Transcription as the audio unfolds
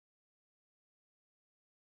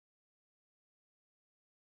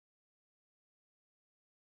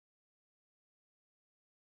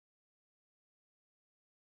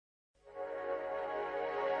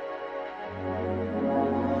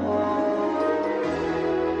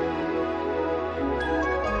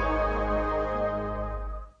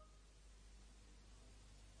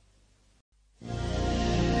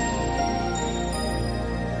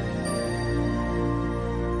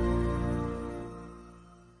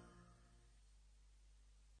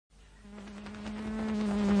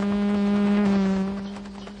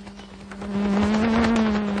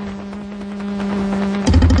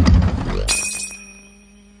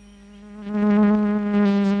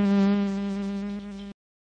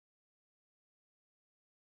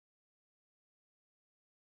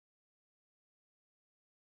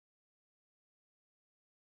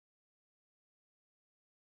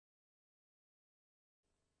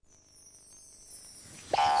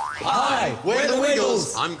Hi, we're the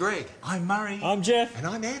Wiggles. I'm Greg. I'm Murray. I'm Jeff. And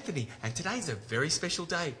I'm Anthony. And today's a very special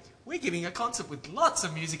day. We're giving a concert with lots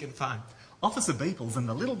of music and fun. Officer Beeples and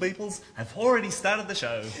the Little Beeples have already started the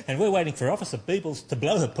show. And we're waiting for Officer Beeples to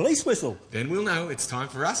blow her police whistle. Then we'll know it's time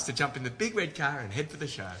for us to jump in the big red car and head for the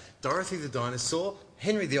show. Dorothy the dinosaur,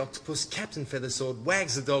 Henry the octopus, Captain Feathersword,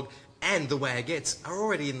 Wags the dog and the Wagettes are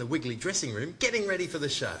already in the Wiggly dressing room getting ready for the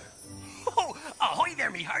show. Oh, ahoy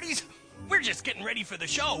there, me hearties. We're just getting ready for the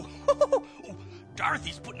show.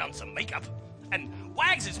 Dorothy's putting on some makeup. And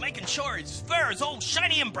Wags is making sure his fur is all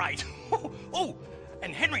shiny and bright. Oh,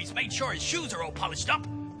 and Henry's made sure his shoes are all polished up.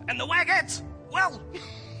 And the Wagettes, well,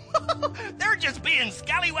 they're just being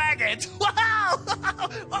scallywaggets. Wow!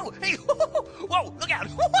 Oh, hey, whoa, look out.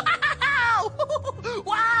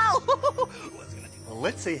 Wow! Well,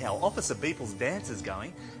 let's see how Officer Beeple's dance is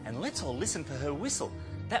going, and let's all listen for her whistle.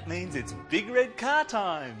 That means it's big red car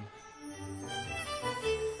time.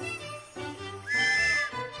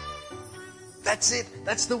 That's it.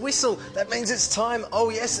 That's the whistle. That means it's time. Oh,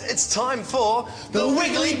 yes, it's time for the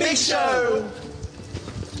Wiggly Big Show.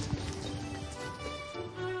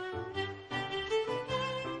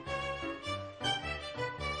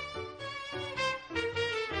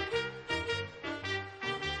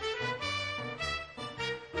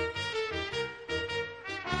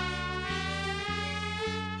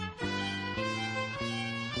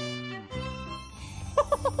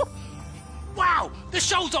 Wow, the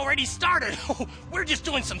show's already started. We're just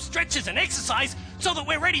doing some stretches and exercise so that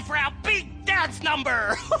we're ready for our big dance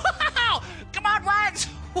number. Come on, Wags.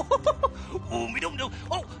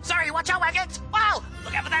 Oh, sorry, watch out, Waggets. Wow,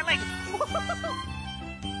 look out for that leg.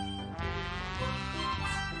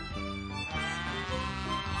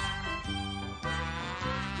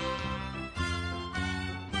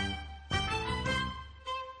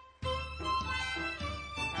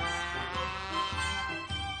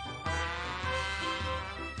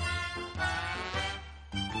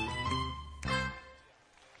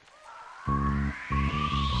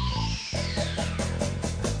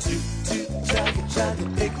 Chug a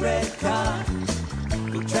big red car.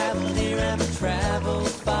 We'll travel near and we'll travel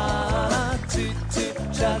far. Toot toot,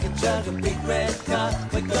 chug a big red